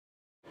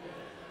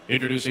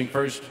Introducing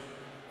first,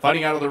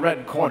 fighting out of the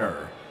red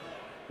corner.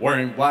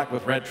 Wearing black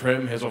with red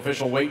trim, his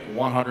official weight,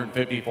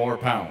 154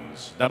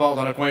 pounds. D'abord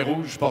dans le coin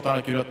rouge, portant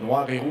la culotte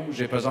noire et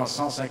rouge et pesant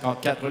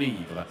 154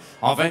 livres.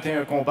 En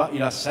 21 combats,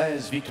 il a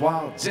 16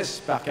 victoires, 10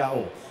 par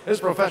KO.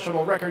 His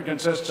professional record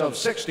consists of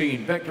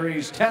 16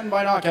 victories, 10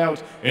 by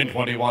knockout in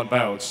 21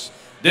 bouts.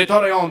 De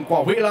Torreon,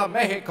 Coahuila,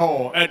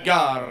 Mexico,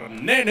 Edgar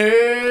Nene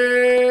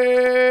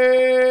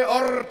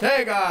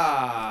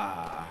Ortega.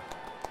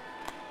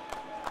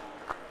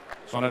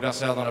 Son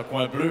adversaire dans le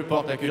coin bleu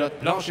porte la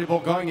culotte blanche et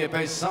bourgogne et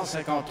pèse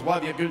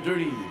 153,2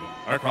 livres.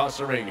 Across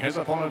the ring, his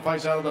opponent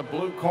fights out of the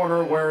blue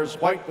corner, wears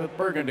white with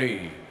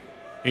burgundy.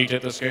 He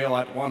tipped the scale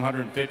at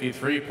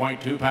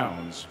 153.2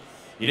 pounds.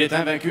 Il est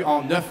invaincu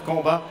en 9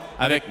 combats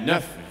avec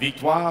 9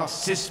 victoires,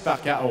 6 par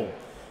KO.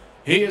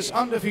 He is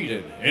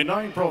undefeated in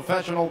 9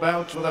 professional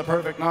bouts with a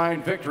perfect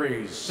 9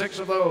 victories, 6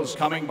 of those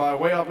coming by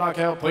way of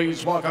knockout.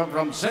 Please welcome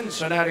from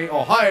Cincinnati,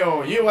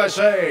 Ohio,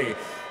 USA,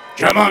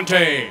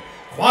 Jamontay,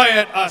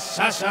 Quiet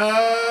Assassin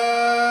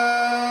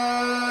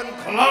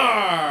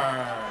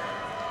Clark.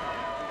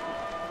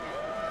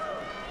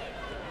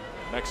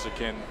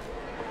 Mexican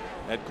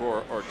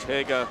Edgar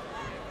Ortega,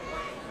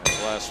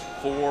 last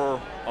 4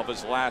 of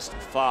his last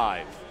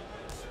 5.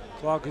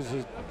 Clark is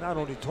not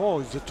only tall,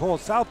 he's a tall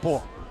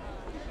southpaw.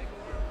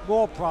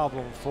 More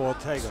problem for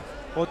Ortega.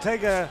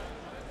 Ortega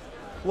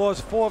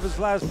lost 4 of his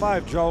last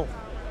 5, Joe.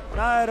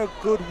 Not a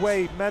good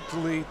way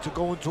mentally to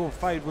go into a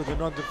fight with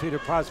an undefeated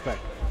prospect.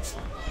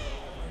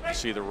 You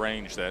see the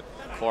range that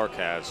Clark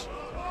has.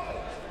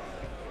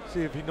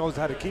 See if he knows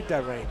how to keep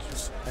that range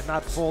and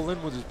not fall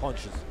in with his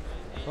punches.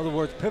 In other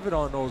words, pivot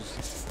on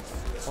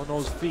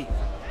those feet.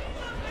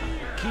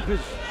 Keep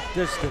his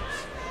distance.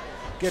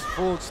 Get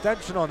full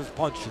extension on his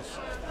punches.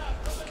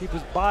 Keep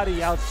his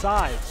body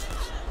outside,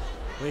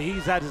 where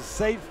he's at a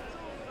safe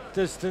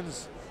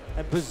distance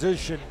and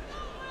position,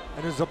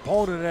 and his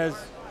opponent is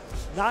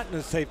not in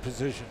a safe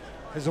position.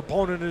 His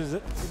opponent is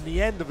in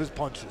the end of his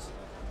punches.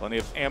 Plenty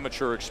of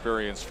amateur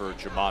experience for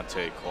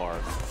Jamontay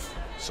Clark.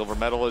 Silver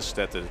medalist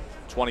at the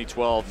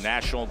 2012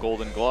 National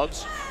Golden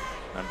Gloves.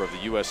 Member of the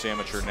U.S.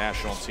 Amateur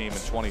National Team in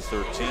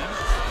 2013.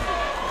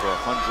 Over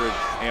 100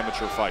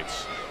 amateur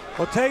fights.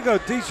 Ortega,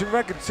 decent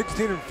record,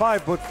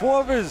 16-5, but 4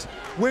 of his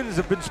wins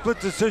have been split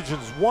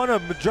decisions, 1 a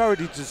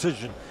majority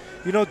decision.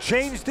 You know,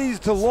 change these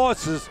to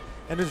losses,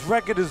 and his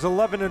record is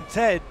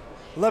 11-10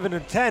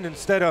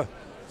 instead of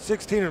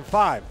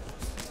 16-5.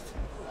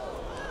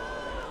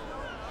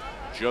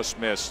 Just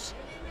missed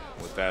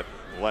with that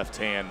left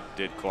hand,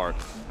 did Clark.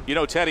 You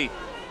know, Teddy,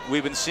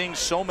 we've been seeing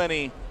so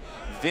many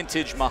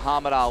vintage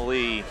Muhammad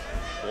Ali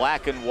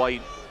black and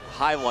white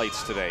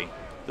highlights today.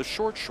 The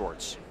short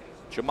shorts,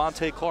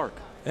 Jamontay Clark.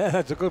 Yeah,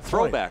 that's a good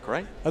throwback,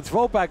 right? A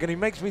throwback, and he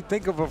makes me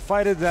think of a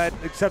fighter that,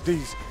 except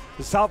he's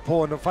the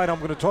southpaw, and the fight I'm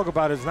going to talk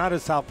about is not a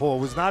southpaw,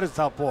 was not a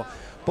southpaw,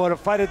 but a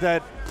fighter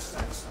that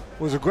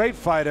was a great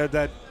fighter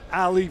that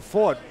Ali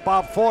fought,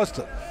 Bob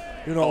Foster.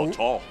 You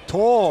know,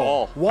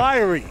 tall,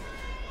 wiry,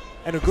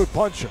 and a good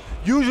puncher.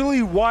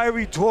 Usually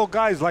wiry, tall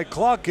guys like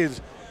Clark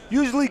is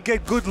usually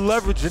get good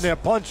leverage in their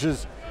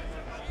punches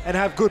and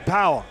have good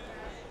power.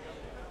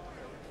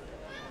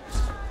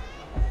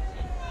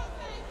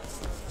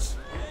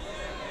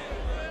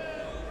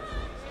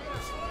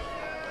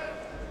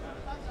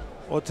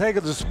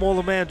 Ortega, the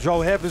smaller man,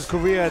 Joe, half his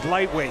career at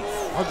lightweight.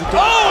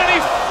 Oh, and he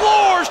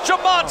floors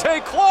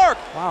Jamontay Clark.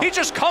 Wow. He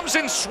just comes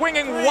in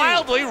swinging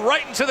wildly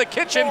right into the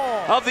kitchen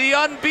of the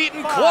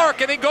unbeaten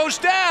Clark, and he goes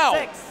down.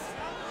 6,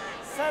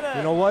 7,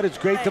 you know what? It's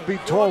great to be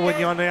tall when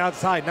you're on the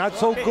outside. Not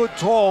so good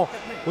tall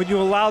when you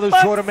allow the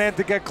shorter man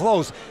to get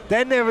close.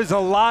 Then there is a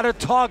lot of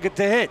target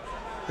to hit.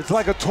 It's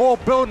like a tall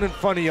building in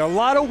front of you. A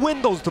lot of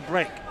windows to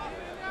break.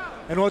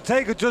 And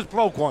Ortega just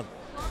broke one.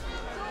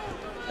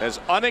 As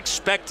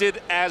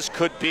unexpected as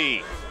could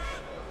be.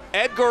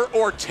 Edgar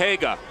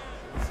Ortega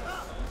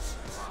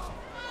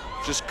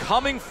just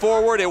coming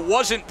forward. It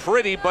wasn't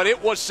pretty, but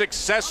it was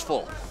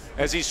successful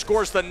as he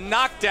scores the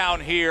knockdown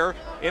here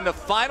in the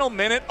final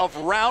minute of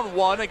round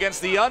 1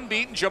 against the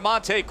unbeaten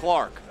Jamontay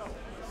Clark.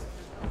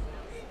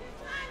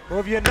 Well,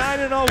 if you're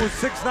 9-0 with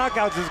 6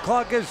 knockouts as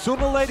Clark is,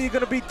 sooner or later you're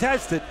going to be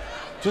tested.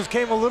 Just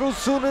came a little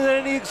sooner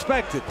than he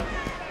expected.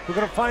 We're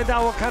going to find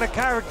out what kind of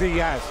character he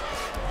has.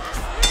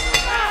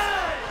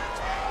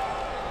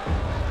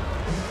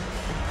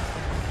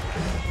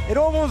 It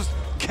almost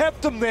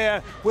kept him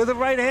there where the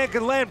right hand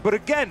could land. But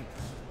again,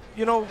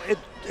 you know, it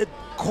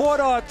caught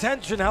our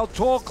attention how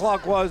tall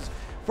Clark was.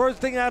 First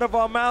thing out of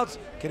our mouths,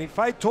 can he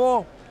fight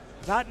tall?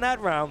 Not in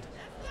that round.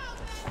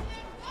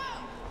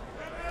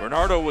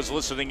 Bernardo was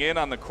listening in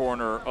on the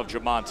corner of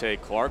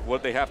Jamontay Clark.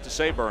 What'd they have to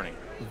say, Bernie?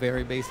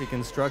 Very basic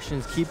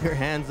instructions. Keep your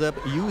hands up.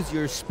 Use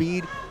your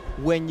speed.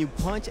 When you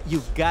punch,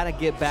 you've got to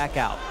get back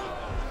out.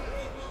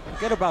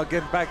 Forget about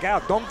getting back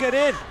out. Don't get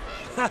in.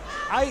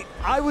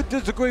 I would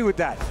disagree with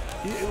that.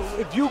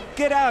 If you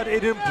get out,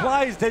 it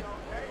implies that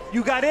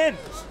you got in.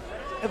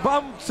 If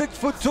I'm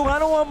 6'2", I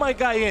don't want my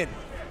guy in.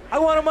 I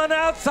want him on the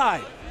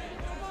outside.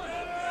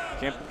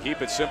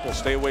 Keep it simple.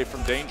 Stay away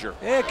from danger.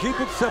 Yeah, keep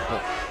it simple.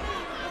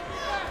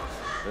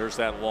 There's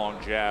that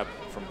long jab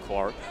from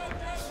Clark.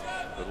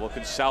 Good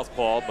looking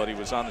southpaw, but he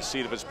was on the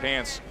seat of his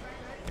pants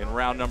in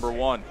round number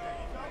 1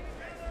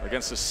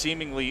 against a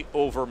seemingly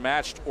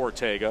overmatched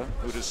Ortega,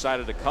 who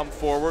decided to come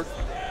forward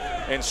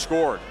and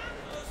scored.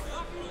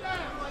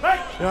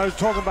 You know, I was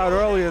talking about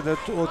earlier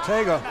that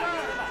Ortega,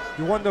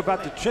 you wonder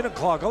about the chin of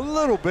Clark a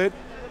little bit.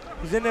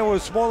 He's in there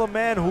with a smaller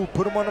man who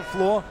put him on the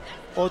floor.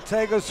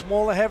 Ortega,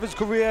 smaller, half his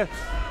career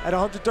at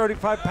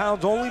 135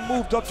 pounds, only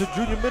moved up to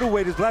junior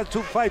middleweight his last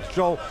 2 fights,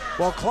 Joe,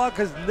 while Clark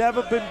has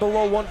never been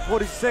below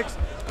 146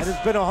 and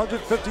has been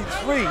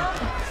 153,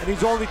 and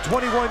he's only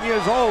 21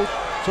 years old,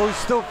 so he's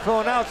still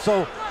filling out.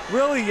 So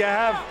really you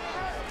have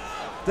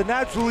the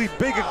naturally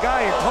bigger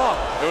guy in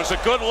Clark. It was a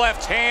good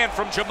left hand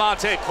from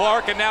Jamontay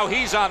Clark, and now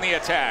he's on the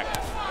attack.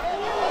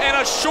 And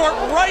a short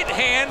right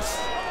hand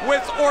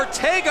with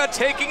Ortega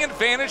taking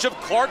advantage of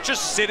Clark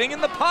just sitting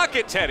in the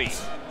pocket, Teddy.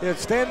 Yeah,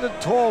 standing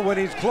tall when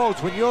he's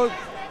close. When you're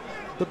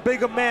the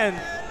bigger man,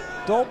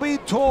 don't be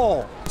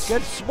tall.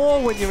 Get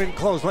small when you're in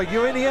close. Like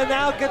you're in here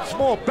now, get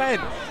small,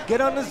 bend. Get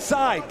on the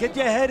side, get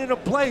your head in a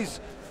place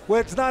where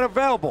it's not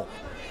available.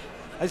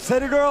 I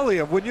said it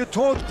earlier, when you're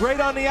tall, it's great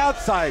on the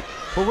outside,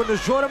 but when the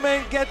shorter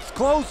man gets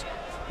close,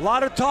 a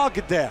lot of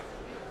target there.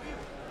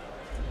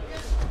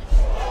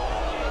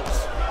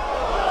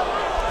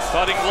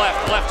 Thudding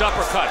left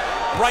uppercut.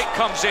 Right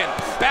comes in,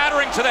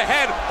 battering to the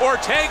head.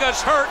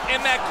 Ortega's hurt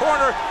in that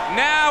corner.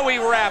 Now he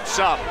wraps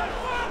up.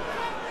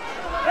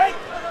 Hey,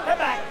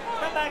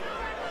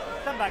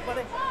 come back,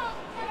 buddy.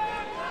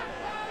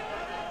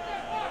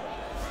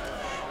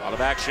 A lot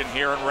of action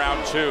here in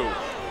round 2.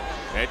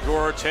 Edgar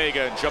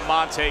Ortega and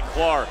Jamontay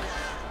Clark.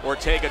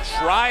 Ortega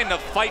trying to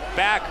fight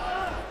back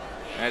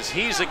as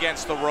he's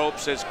against the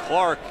ropes, as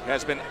Clark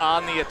has been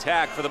on the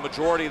attack for the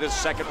majority of this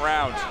second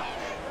round.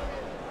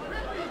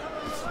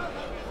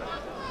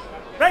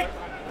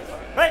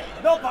 Right,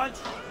 no punch,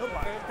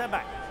 stand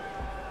back.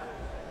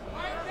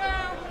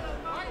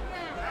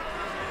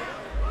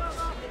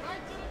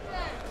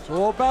 It's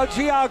all about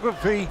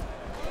geography.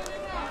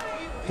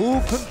 Who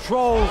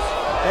controls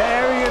the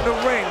area in the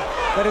ring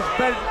that is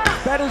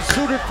better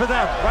suited for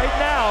them? Right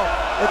now,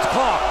 it's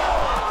Clark.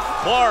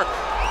 Clark,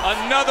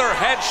 another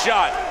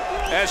headshot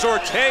as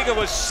Ortega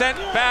was sent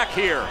back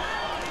here.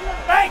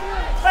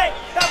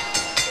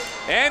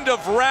 End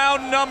of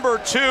round number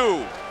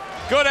 2.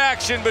 Good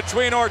action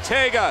between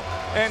Ortega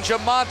and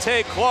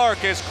Jamontay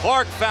Clark as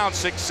Clark found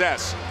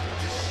success.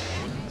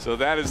 So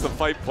that is the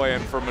fight plan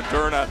for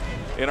Moderna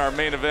in our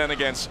main event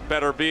against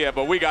Beterbiev.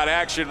 But we got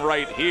action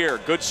right here.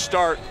 Good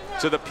start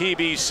to the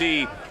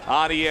PBC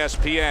on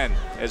ESPN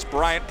as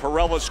Bryant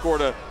Perella scored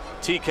a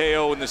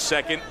TKO in the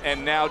second,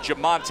 and now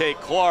Jamontay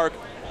Clark,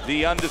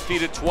 the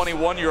undefeated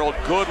 21-year-old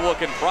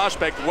good-looking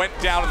prospect, went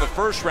down in the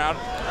first round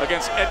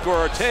against Edgar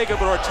Ortega,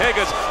 but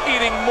Ortega's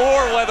eating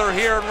more leather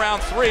here in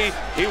round 3.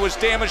 He was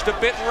damaged a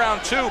bit in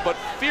round 2, but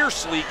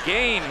fiercely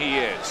game he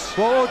is.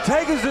 Well,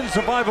 Ortega's in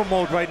survival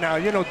mode right now,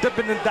 you know,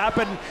 dipping and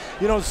dapping,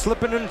 you know,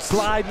 slipping and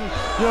sliding,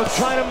 you know,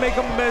 trying to make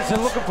a miss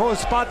and looking for a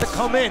spot to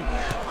come in.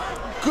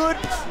 Good,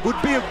 would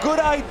be a good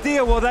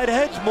idea while that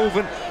head's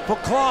moving for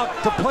Clark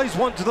to place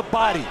one to the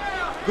body.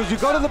 Because you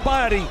go to the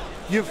body,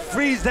 you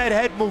freeze that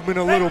head movement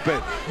a little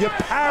bit. You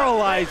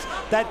paralyze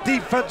that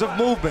defensive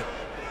movement.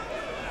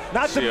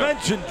 Not to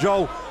mention,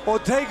 Joe,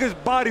 Ortega's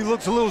body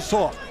looks a little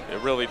soft.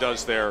 It really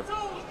does there,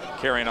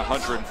 carrying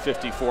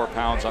 154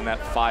 pounds on that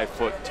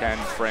 5'10"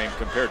 frame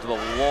compared to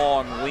the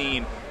long,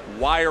 lean,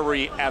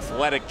 wiry,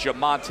 athletic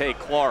Jamontay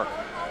Clark,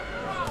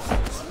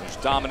 who's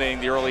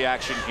dominating the early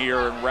action here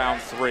in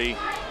round 3.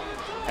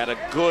 Had a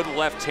good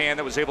left hand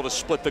that was able to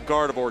split the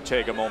guard of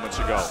Ortega moments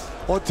ago.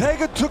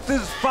 Ortega took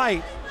this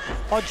fight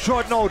on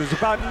short notice,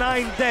 about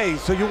 9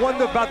 days. So you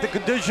wonder about the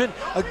condition.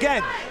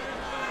 Again,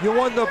 you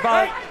wonder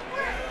about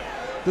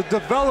the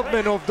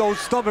development of those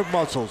stomach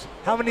muscles.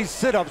 How many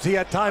sit-ups he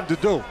had time to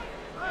do.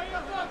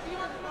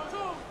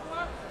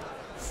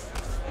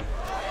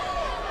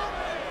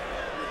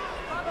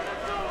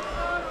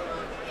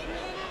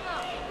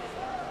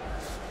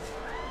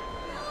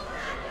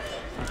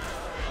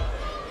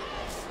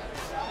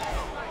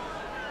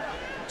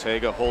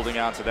 Ortega holding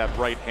on to that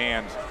right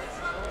hand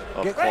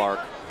of Clark.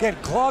 Again,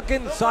 Clark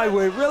inside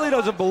where it really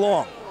doesn't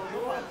belong.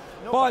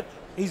 But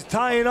he's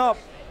tying up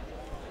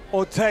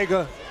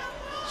Ortega,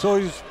 so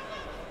he's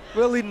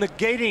really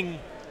negating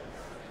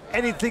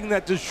anything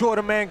that the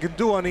shorter man can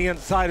do on the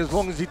inside as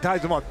long as he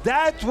ties him up.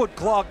 That's what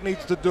Clark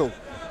needs to do.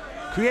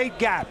 Create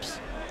gaps.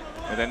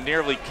 And then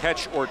nearly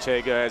catch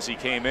Ortega as he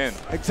came in.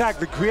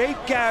 Exactly, create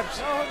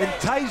gaps,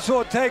 entice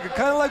Ortega,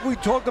 kind of like we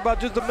talked about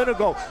just a minute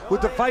ago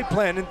with the fight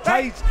plan.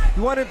 Entice,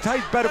 you want to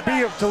entice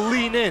Beterbiev to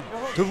lean in,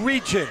 to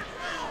reach in.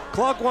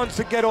 Clark wants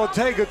to get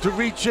Ortega to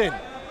reach in.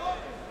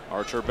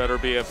 Artur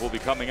Beterbiev will be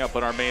coming up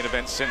in our main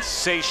event.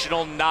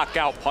 Sensational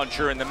knockout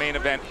puncher in the main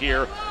event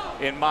here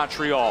in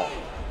Montreal.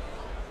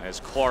 As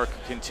Clark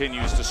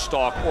continues to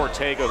stalk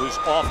Ortega, who's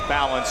off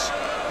balance,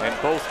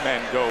 and both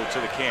men go to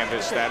the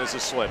canvas. That is a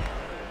slip.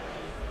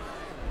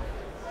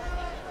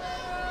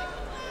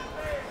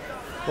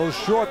 Those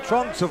short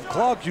trunks of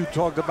Clark you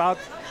talked about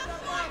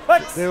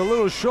They're a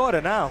little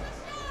shorter now.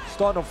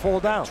 Starting to fall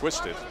down.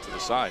 Twisted to the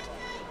side.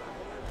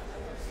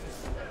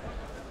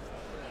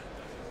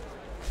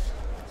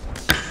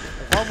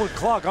 If I'm with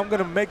Clark, I'm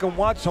going to make him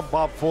watch some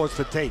Bob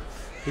Foster tape.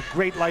 The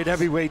great light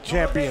heavyweight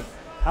champion.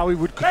 How he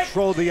would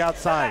control the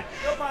outside.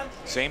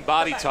 Same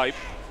body type.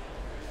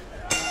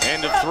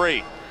 End of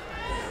 3.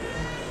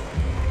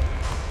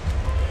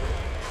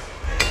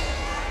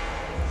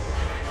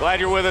 Glad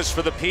you're with us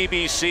for the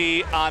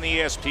PBC on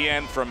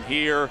ESPN from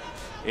here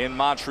in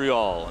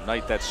Montreal. A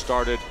night that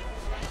started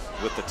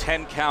with the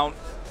 10 count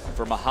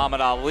for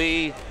Muhammad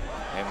Ali,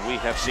 and we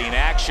have seen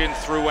action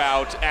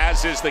throughout,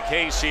 as is the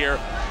case here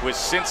with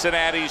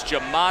Cincinnati's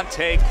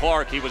Jamontay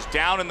Clark. He was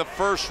down in the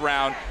first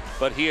round,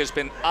 but he has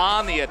been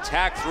on the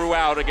attack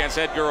throughout against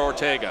Edgar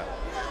Ortega.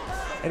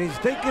 And he's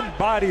thinking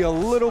body a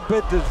little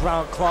bit this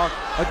round, Clark.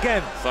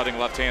 Again, thudding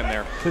left hand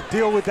there to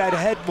deal with that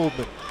head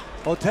movement.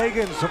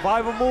 Ortega in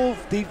survival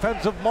move,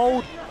 defensive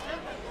mode,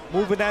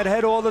 moving that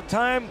head all the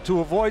time to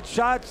avoid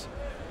shots.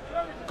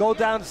 Go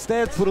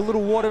downstairs, put a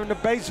little water in the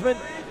basement,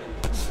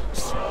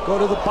 go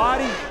to the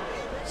body,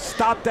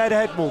 stop that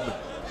head movement.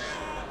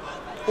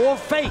 Or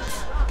feint.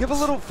 Give a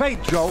little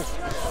feint, Joe,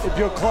 if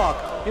you're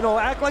Clark. You know,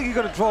 act like you're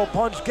gonna throw a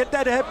punch, get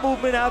that head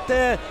movement out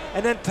there,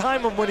 and then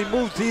time him when he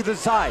moves to either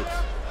side.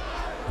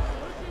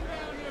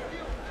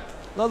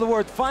 In other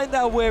words, find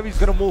out where he's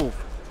gonna move.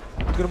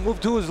 He's gonna move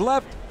to his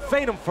left,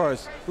 feint him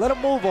first. Let him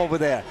move over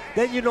there.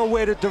 Then you know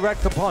where to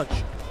direct the punch.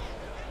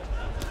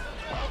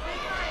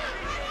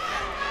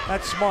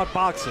 That's smart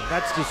boxing.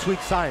 That's the sweet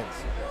science.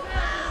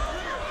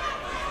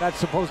 That's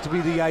supposed to be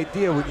the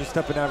idea when you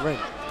step in that ring.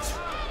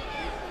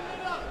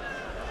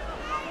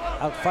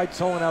 Outfight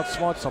someone,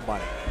 outsmart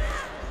somebody.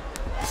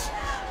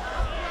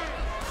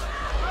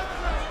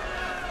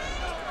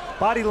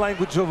 Body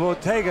language of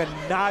Ortega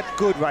not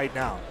good right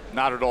now.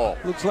 Not at all.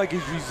 Looks like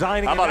he's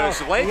resigning. How about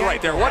his leg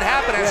right there? What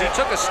happened as he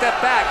took a step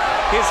back?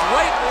 His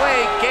right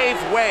leg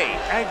gave way.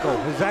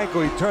 His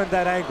ankle, he turned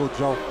that ankle,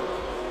 Joe.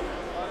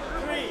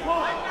 3,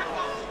 4.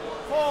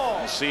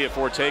 We'll see if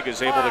Ortega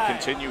is able to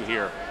continue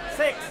here.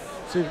 6.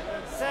 See,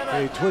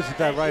 7. he twisted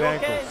that right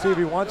ankle. See if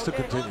he wants to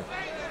continue.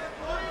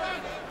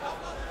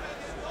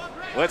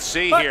 Let's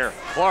see here.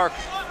 Clark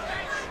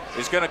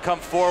is going to come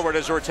forward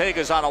as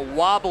Ortega's on a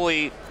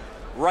wobbly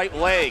right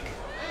leg.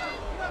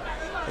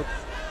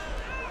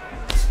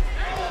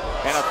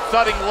 And a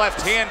thudding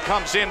left hand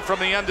comes in from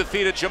the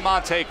undefeated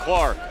Jamontay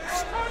Clark.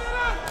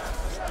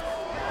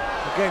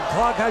 Again,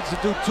 Clark has to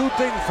do two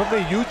things for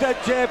me. Use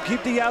that jab,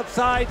 keep the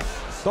outside,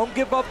 don't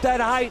give up that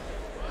height,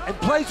 and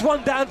place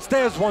one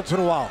downstairs once in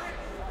a while.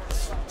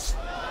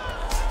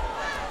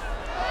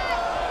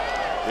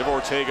 Give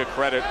Ortega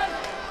credit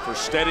for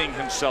steadying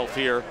himself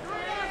here.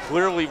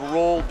 Clearly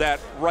rolled that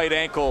right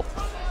ankle.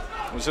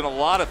 Was in a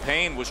lot of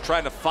pain, was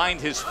trying to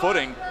find his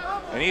footing,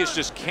 and he is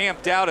just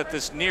camped out at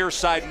this near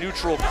side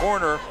neutral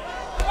corner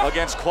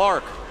against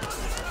Clark.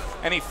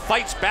 And he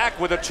fights back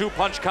with a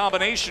two-punch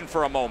combination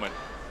for a moment.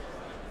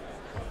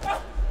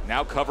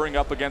 Now covering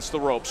up against the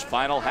ropes.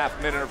 Final half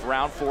minute of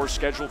round 4,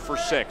 scheduled for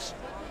 6.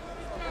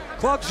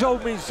 Clark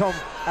showed me some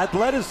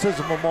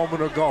athleticism a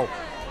moment ago.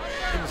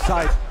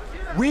 Inside,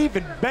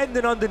 weaving,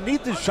 bending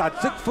underneath the shot.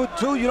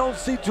 6'2", you don't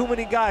see too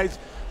many guys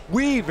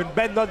weave and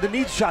bend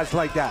underneath shots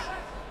like that.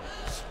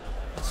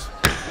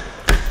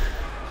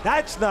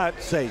 That's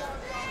not safe.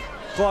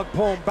 Clark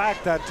pulling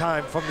back that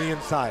time from the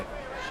inside.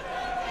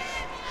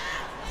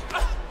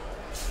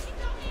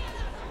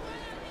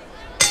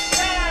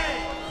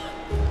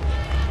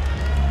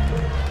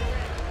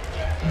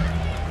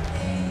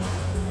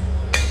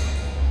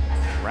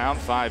 Round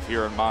 5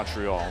 here in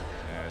Montreal,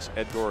 as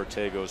Edgar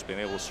Ortega has been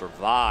able to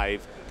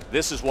survive.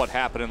 This is what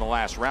happened in the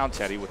last round,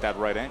 Teddy, with that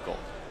right ankle.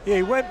 Yeah,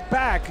 he went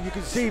back. You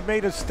can see he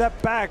made a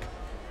step back,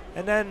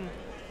 and then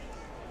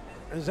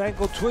his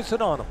ankle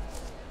twisted on him.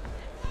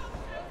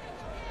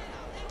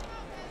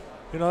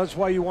 You know, that's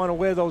why you want to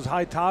wear those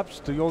high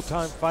tops. The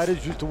old-time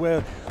fighters used to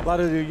wear, a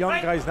lot of the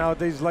young guys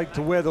nowadays like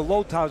to wear the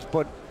low tops,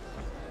 but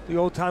the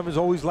old-timers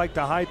always like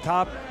the high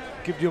top,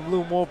 give you a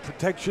little more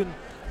protection,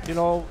 you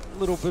know, a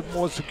little bit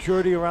more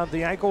security around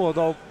the ankle,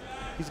 although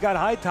he's got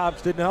high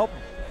tops, didn't help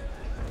him.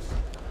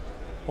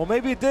 Well,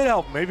 maybe it did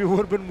help him. Maybe it would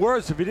have been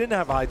worse if he didn't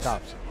have high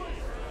tops.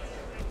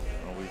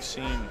 Well, we've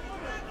seen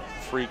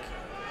freak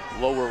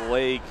lower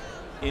leg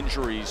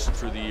injuries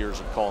through the years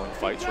of calling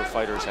fights where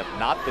fighters have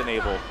not been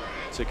able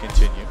to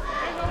continue.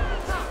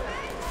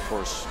 Of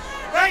course,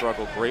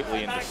 struggled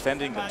greatly in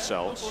defending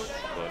themselves,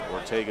 but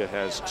Ortega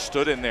has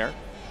stood in there,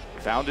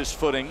 found his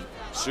footing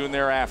soon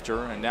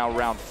thereafter, and now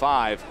round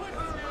 5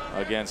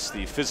 against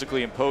the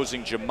physically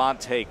imposing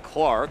Jamontay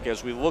Clark.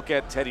 As we look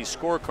at Teddy's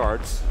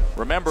scorecard,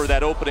 remember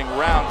that opening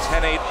round,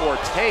 10-8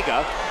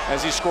 Ortega,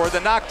 as he scored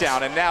the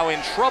knockdown, and now in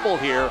trouble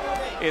here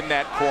in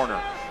that corner.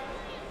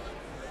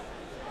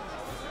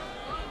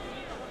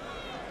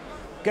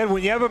 Again,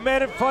 when you have a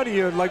man in front of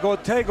you like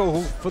Ortega,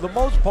 who for the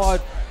most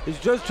part is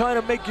just trying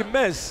to make you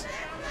miss,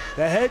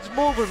 the head's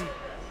moving,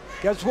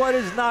 guess what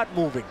is not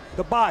moving?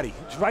 The body.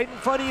 It's right in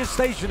front of you,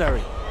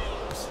 stationary.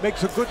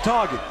 Makes a good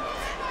target.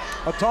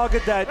 a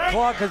target that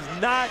Clark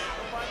has not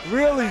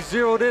really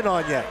zeroed in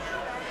on yet.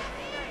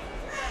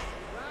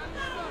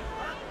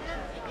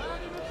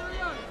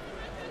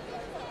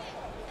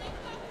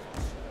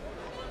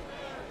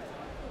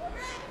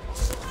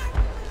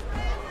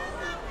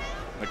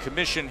 The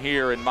commission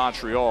here in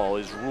Montreal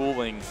is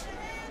ruling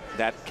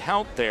that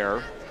count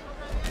there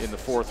in the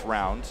 4th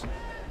round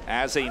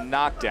as a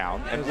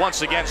knockdown, and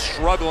once again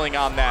struggling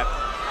on that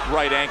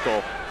right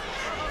ankle.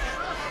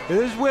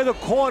 This is where the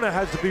corner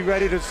has to be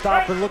ready to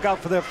stop and look out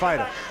for their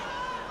fighter.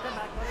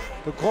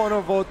 The corner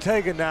of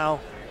Ortega now.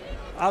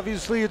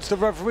 Obviously it's the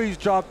referee's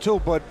job too,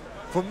 but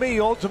for me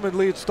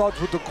ultimately it starts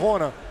with the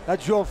corner.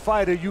 That's your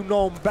fighter, you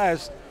know him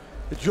best.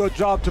 It's your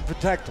job to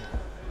protect him.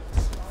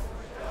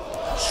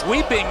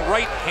 Sweeping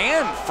right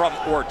hand from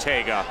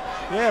Ortega.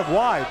 Yeah,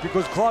 why?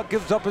 Because Clark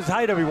gives up his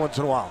height every once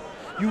in a while.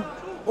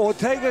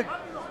 Ortega,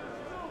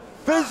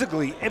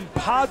 physically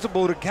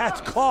impossible to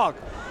catch Clark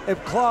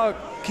if Clark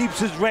keeps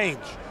his range.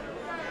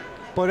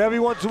 But every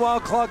once in a while,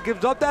 Clark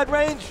gives up that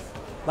range,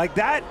 like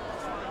that,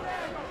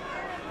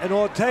 and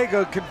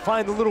Ortega can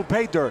find a little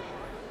pay dirt.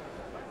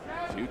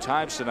 A few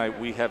times tonight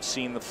we have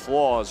seen the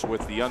flaws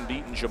with the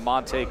unbeaten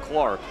Jamontay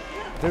Clark.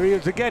 There he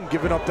is again,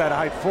 giving up that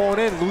height, falling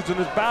in, losing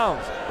his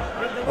balance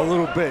a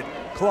little bit.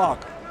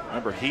 Clark.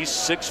 Remember, he's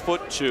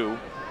 6'2"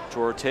 to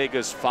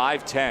Ortega's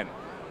 5'10".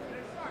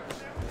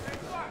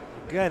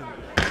 Again,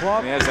 Clark.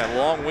 And he has that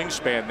long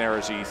wingspan there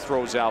as he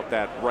throws out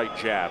that right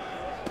jab.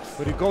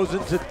 But he goes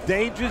into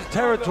dangerous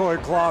territory,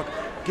 Clark,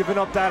 giving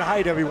up that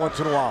height every once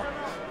in a while.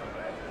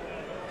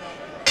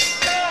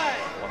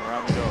 1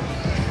 round to go.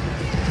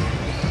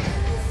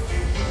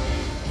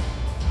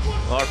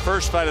 Well, our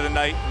first fight of the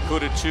night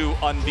included 2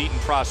 unbeaten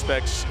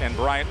prospects, and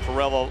Bryant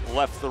Perello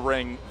left the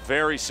ring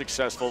very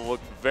successful,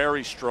 looked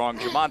very strong.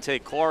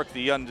 Jamontay Clark,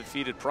 the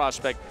undefeated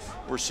prospect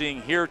we're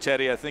seeing here,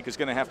 Teddy, I think is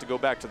going to have to go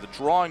back to the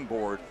drawing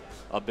board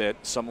a bit.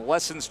 Some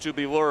lessons to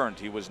be learned.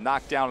 He was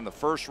knocked down in the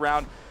 1st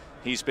round.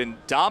 He's been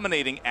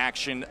dominating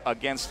action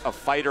against a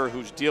fighter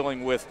who's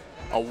dealing with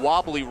a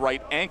wobbly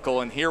right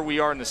ankle, and here we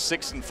are in the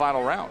 6th and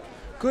final round.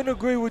 Couldn't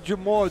agree with you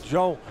more,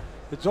 Joe.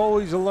 It's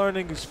always a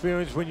learning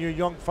experience when you're a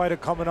young fighter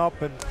coming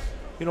up, and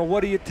you know,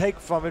 what do you take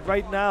from it?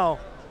 Right now,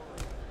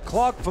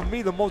 Clark, for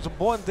me, the most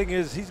important thing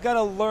is he's got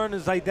to learn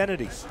his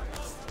identity.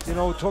 You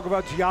know, talk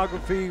about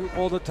geography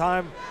all the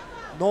time,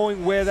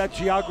 knowing where that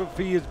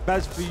geography is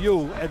best for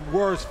you and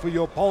worse for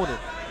your opponent.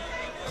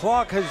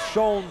 Clark has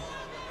shown,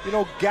 you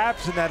know,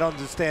 gaps in that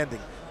understanding.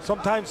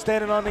 Sometimes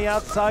standing on the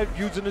outside,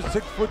 using his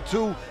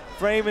 6'2"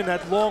 frame and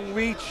that long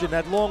reach and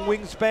that long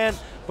wingspan,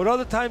 but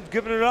other times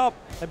giving it up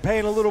and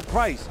paying a little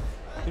price.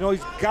 You know,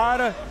 he's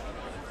gotta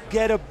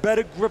get a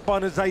better grip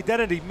on his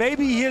identity.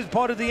 Maybe he is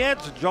part of the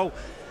answer, Joe.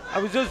 I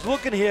was just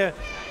looking here.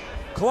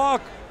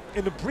 Clark,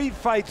 in the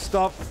pre-fight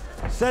stuff,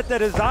 said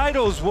that his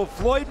idols were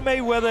Floyd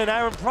Mayweather and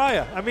Aaron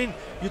Pryor. I mean,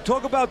 you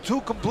talk about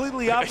 2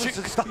 completely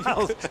opposite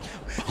styles.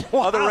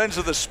 Wow. Other ends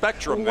of the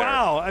spectrum there.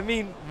 Wow, I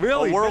mean,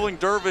 really. A whirling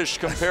dervish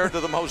compared to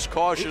the most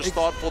cautious,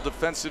 thoughtful,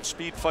 defensive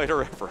speed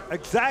fighter ever.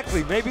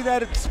 Exactly, maybe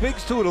that it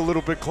speaks to it a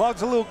little bit.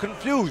 Clark's a little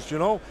confused, you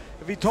know.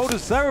 If he told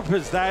his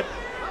therapist that,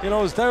 you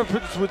know, his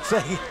therapist would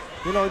say,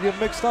 you know, you're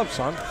mixed up,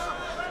 son.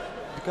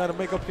 You gotta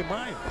make up your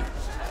mind.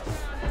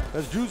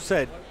 As Drew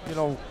said, you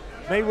know,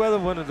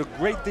 Mayweather, one of the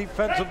great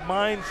defensive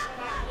minds,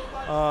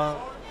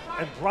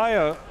 and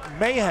Pryor,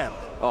 mayhem.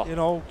 Oh. You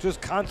know,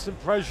 just constant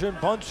pressure and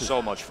punches.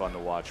 So much fun to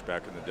watch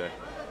back in the day.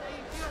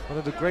 One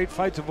of the great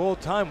fights of all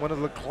time, one of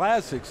the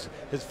classics,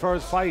 his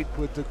first fight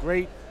with the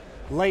great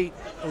late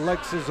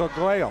Alexis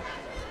Arguello.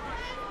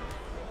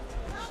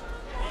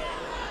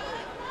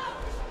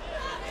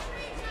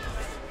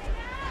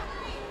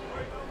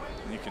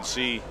 You can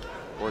see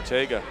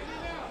Ortega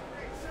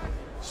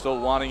still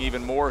wanting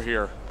even more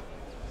here.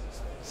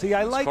 See,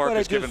 I like what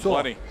I just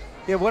saw. Plenty.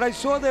 Yeah, what I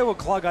saw there with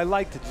Clark, I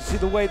liked it. You see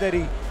the way that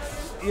he,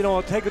 you know,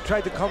 Ortega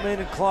tried to come in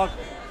and Clark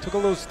took a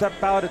little step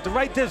out at the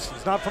right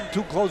distance, not from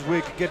too close where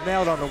he could get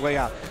nailed on the way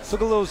out.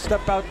 Took a little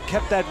step out and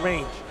kept that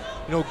range.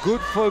 You know, good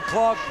for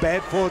Clark,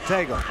 bad for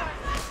Ortega.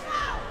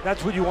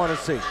 That's what you want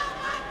to see.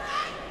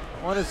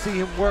 I want to see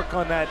him work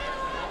on that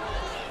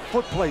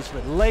foot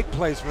placement, leg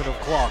placement of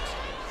Clark's,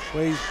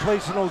 where he's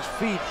placing those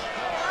feet.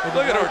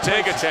 Look at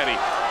Ortega, Teddy,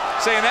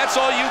 saying, that's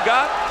all you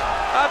got?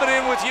 I've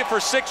been in with you for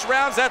 6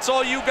 rounds, that's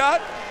all you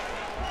got?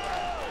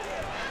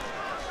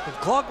 If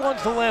Clark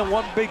wants to land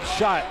one big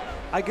shot,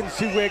 I can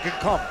see where it can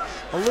come.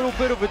 A little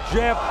bit of a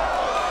jab,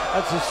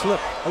 that's a slip.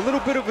 A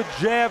little bit of a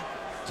jab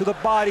to the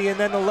body and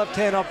then the left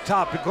hand up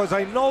top, because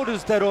I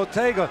noticed that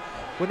Ortega,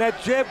 when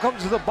that jab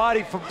comes to the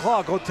body from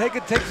Clark, Ortega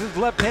takes his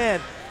left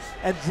hand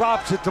and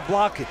drops it to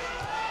block it.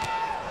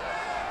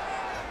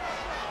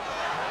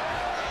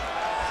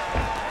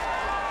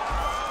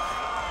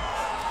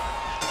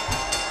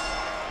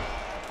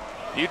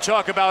 You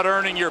talk about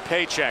earning your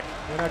paycheck.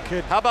 You're not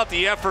kidding. How about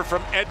the effort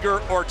from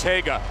Edgar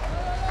Ortega?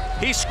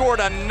 He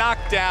scored a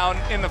knockdown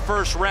in the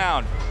first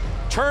round,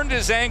 turned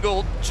his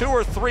angle 2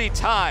 or 3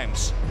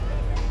 times,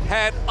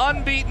 had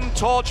unbeaten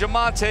tall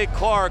Jamontay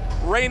Clark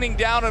raining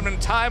down on him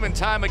time and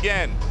time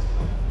again.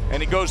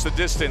 and he goes the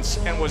distance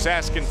and was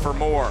asking for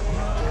more.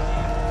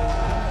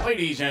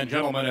 Ladies and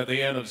gentlemen, at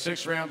the end of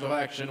 6 rounds of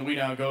action, we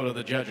now go to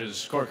the judges'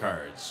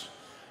 scorecards.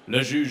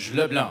 Le juge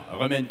Leblanc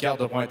remet une carte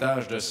de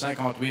pointage de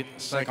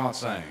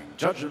 58-55.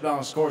 Judge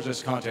Leblanc scores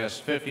this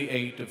contest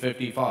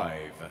 58-55.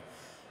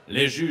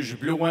 Les juges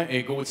Blouin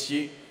et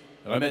Gauthier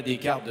remettent des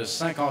cartes de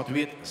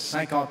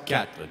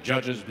 58-54.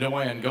 Judges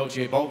Blouin and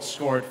Gauthier both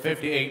scored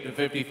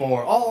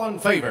 58-54, all in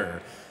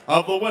favor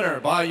of the winner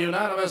by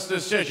unanimous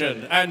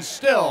decision and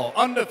still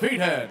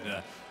undefeated.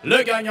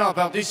 Le gagnant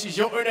par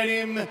décision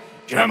unanime,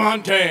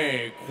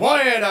 Jamontay,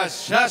 Quiet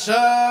Assassin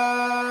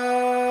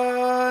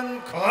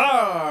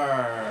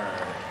Clark.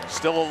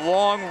 Still a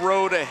long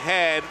road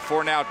ahead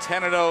for now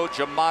 10-0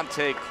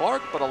 Jamontay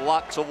Clark, but a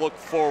lot to look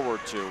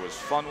forward to. It was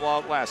fun while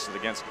it lasted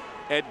against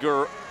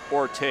Edgar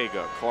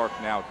Ortega. Clark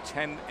now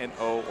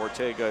 10-0.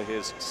 Ortega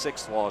his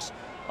 6th loss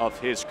of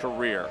his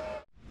career.